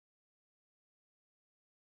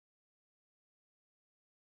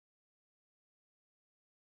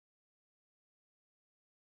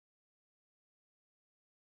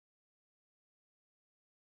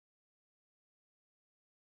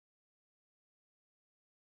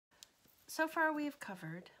So far we've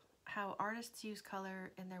covered how artists use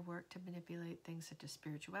color in their work to manipulate things such as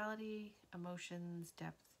spirituality, emotions,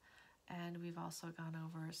 depth, and we've also gone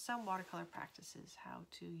over some watercolor practices, how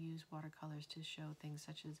to use watercolors to show things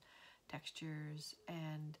such as textures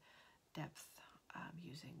and depth,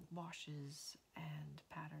 using washes and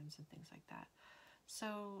patterns and things like that.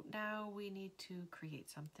 So now we need to create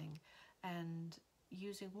something, and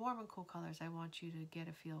using warm and cool colors, I want you to get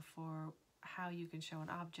a feel for how you can show an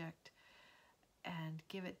object and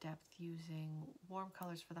give it depth using warm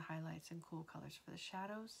colors for the highlights and cool colors for the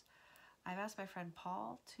shadows. I've asked my friend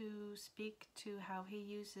Paul to speak to how he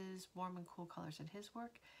uses warm and cool colors in his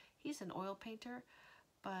work. He's an oil painter,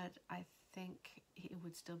 but I think it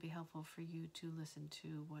would still be helpful for you to listen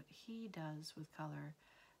to what he does with color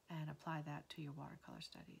and apply that to your watercolor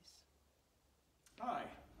studies. Hi,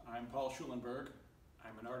 I'm Paul Schulenburg.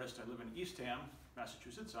 I'm an artist. I live in Eastham,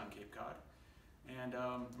 Massachusetts on Cape Cod. And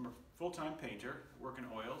I'm a full-time painter, work in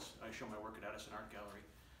oils. I show my work at Addison Art Gallery.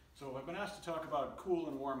 So I've been asked to talk about cool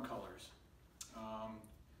and warm colors,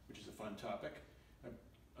 which is a fun topic.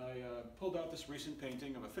 I pulled out this recent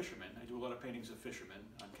painting of a fisherman. I do a lot of paintings of fishermen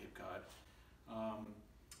on Cape Cod.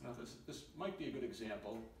 Now this might be a good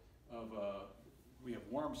example of, we have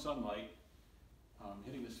warm sunlight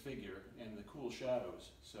hitting this figure and the cool shadows.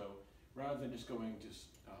 So rather than just going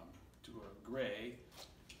to a gray,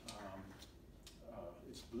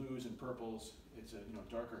 it's blues and purples. It's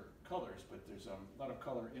darker colors, but there's a lot of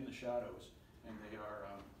color in the shadows, and they are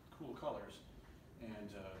cool colors. And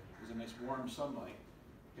there's a nice warm sunlight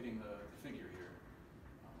hitting the figure here,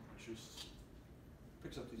 which just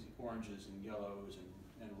picks up these oranges and yellows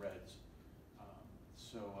and reds.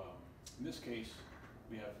 In this case,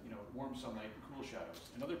 we have warm sunlight and cool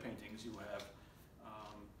shadows. In other paintings, you have,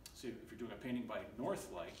 say if you're doing a painting by north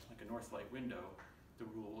light, like a north light window, the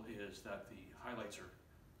rule is that the highlights are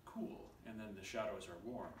cool and then the shadows are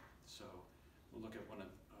warm. So we'll look at an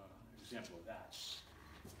example of that.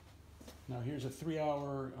 Now here's a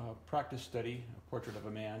 3-hour practice study, a portrait of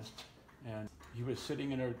a man, and he was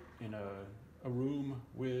sitting in a room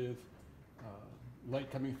with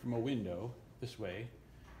light coming from a window this way.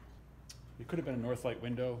 It could have been a north light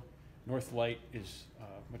window. North light is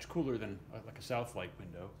much cooler than like a south light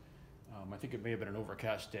window. I think it may have been an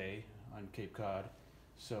overcast day on Cape Cod.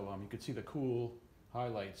 So you could see the cool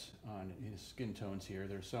highlights on his skin tones here.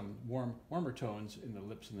 There's some warmer tones in the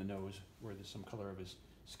lips and the nose where there's some color of his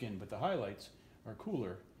skin, but the highlights are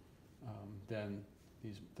cooler than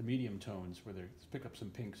the medium tones where they pick up some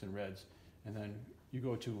pinks and reds. And then you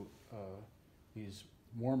go to these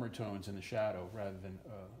warmer tones in the shadow rather than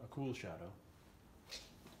a cool shadow.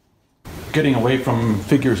 Getting away from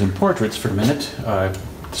figures and portraits for a minute, I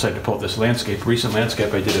decided to pull up this recent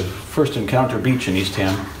landscape I did of First Encounter Beach in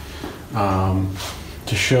Eastham,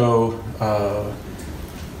 to show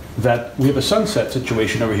that we have a sunset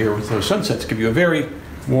situation over here. With those sunsets give you a very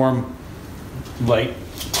warm light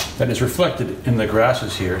that is reflected in the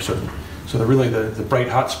grasses here. So really the bright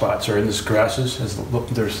hot spots are in these grasses as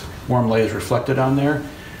there's warm light is reflected on there,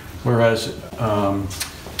 whereas the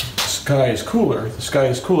sky is cooler. The sky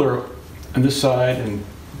is cooler on this side and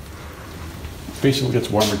basically gets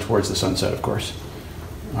warmer towards the sunset, of course.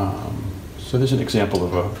 So there's an example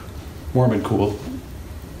of a warm and cool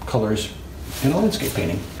colors in a landscape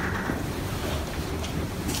painting.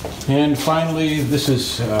 And finally, this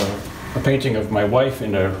is a painting of my wife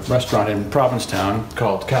in a restaurant in Provincetown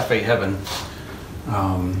called Cafe Heaven.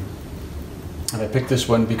 And I picked this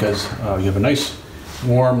one because you have a nice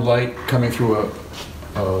warm light coming through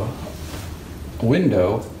a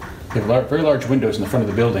window. You have very large windows in the front of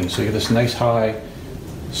the building, so you have this nice high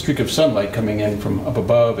streak of sunlight coming in from up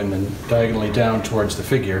above and then diagonally down towards the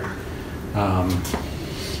figure.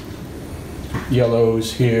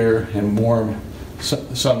 Yellows here and warm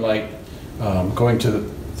sunlight going to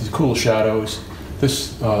these cool shadows.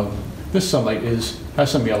 This sunlight has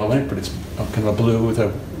some yellow in it, but it's kind of a blue with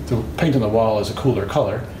the paint on the wall is a cooler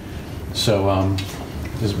color. So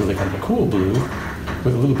this is really kind of a cool blue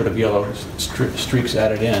with a little bit of yellow streaks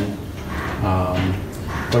added in.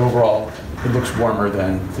 But overall, it looks warmer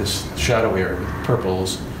than this shadow area with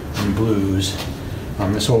purples and blues.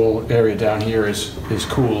 This whole area down here is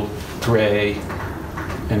cool gray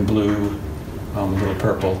and blue, a little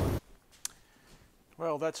purple.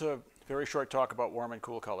 Well, that's a very short talk about warm and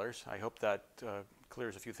cool colors. I hope that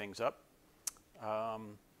clears a few things up.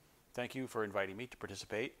 Thank you for inviting me to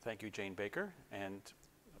participate. Thank you, Jane Baker, and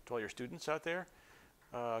to all your students out there.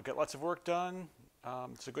 Get lots of work done.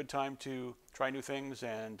 It's a good time to try new things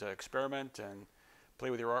and experiment and play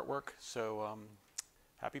with your artwork. So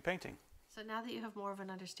happy painting. So now that you have more of an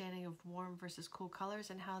understanding of warm versus cool colors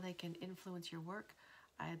and how they can influence your work,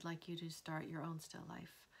 I'd like you to start your own still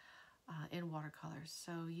life in watercolors.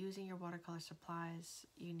 So using your watercolor supplies,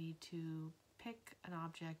 you need to pick an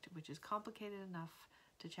object which is complicated enough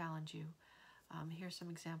to challenge you. Here's some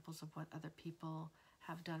examples of what other people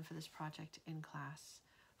have done for this project in class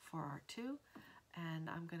for Art 2. And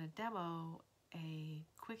I'm going to demo a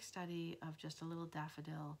quick study of just a little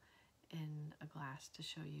daffodil in a glass to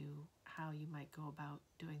show you how you might go about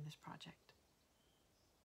doing this project.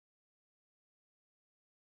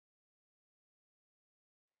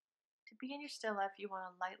 To begin your still life, you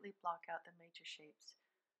want to lightly block out the major shapes.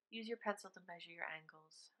 Use your pencil to measure your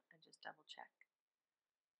angles and just double check.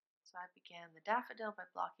 So I began the daffodil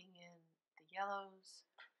by blocking in the yellows,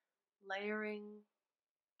 layering,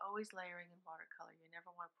 always layering in watercolor. You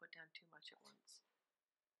never want to put down too much at once.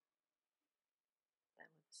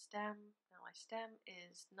 Then with the stem, now my stem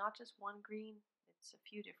is not just one green, it's a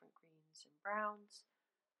few different greens and browns.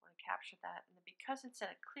 I want to capture that, and then because it's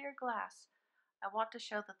in a clear glass, I want to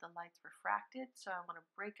show that the light's refracted, so I want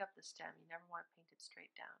to break up the stem. You never want to paint it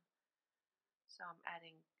straight down. So I'm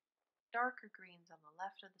adding darker greens on the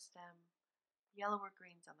left of the stem, yellower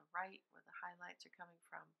greens on the right where the highlights are coming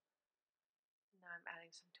from. Now I'm adding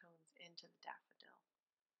some tones into the daffodil.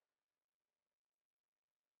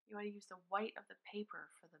 You want to use the white of the paper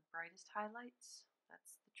for the brightest highlights.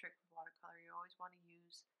 That's the trick with watercolor. You always want to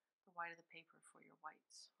use the white of the paper for your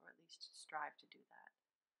whites, or at least strive to do that.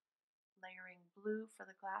 Layering blue for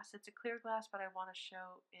the glass. It's a clear glass, but I want to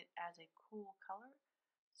show it as a cool color.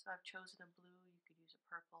 So I've chosen a blue. You could use a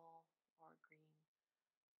purple or a green.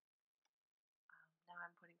 Now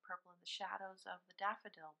I'm putting purple in the shadows of the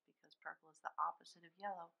daffodil because purple is the opposite of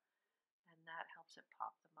yellow, and that helps it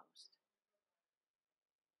pop the most.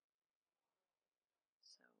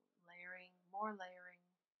 So layering, more layering.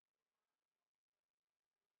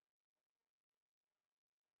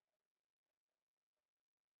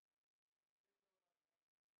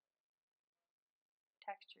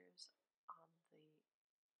 Textures on the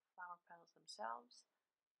flower petals themselves,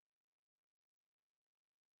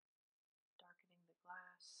 darkening the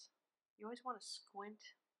glass. You always want to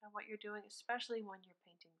squint at what you're doing, especially when you're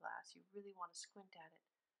painting glass. You really want to squint at it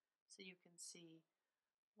so you can see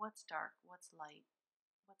what's dark, what's light,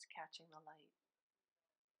 what's catching the light.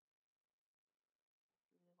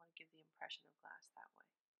 You really want to give the impression of glass that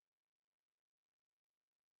way.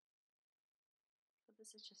 So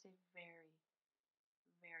this is just a very,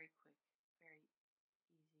 very quick, very easy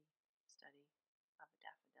study of a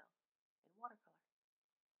daffodil in watercolor.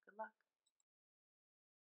 Good luck.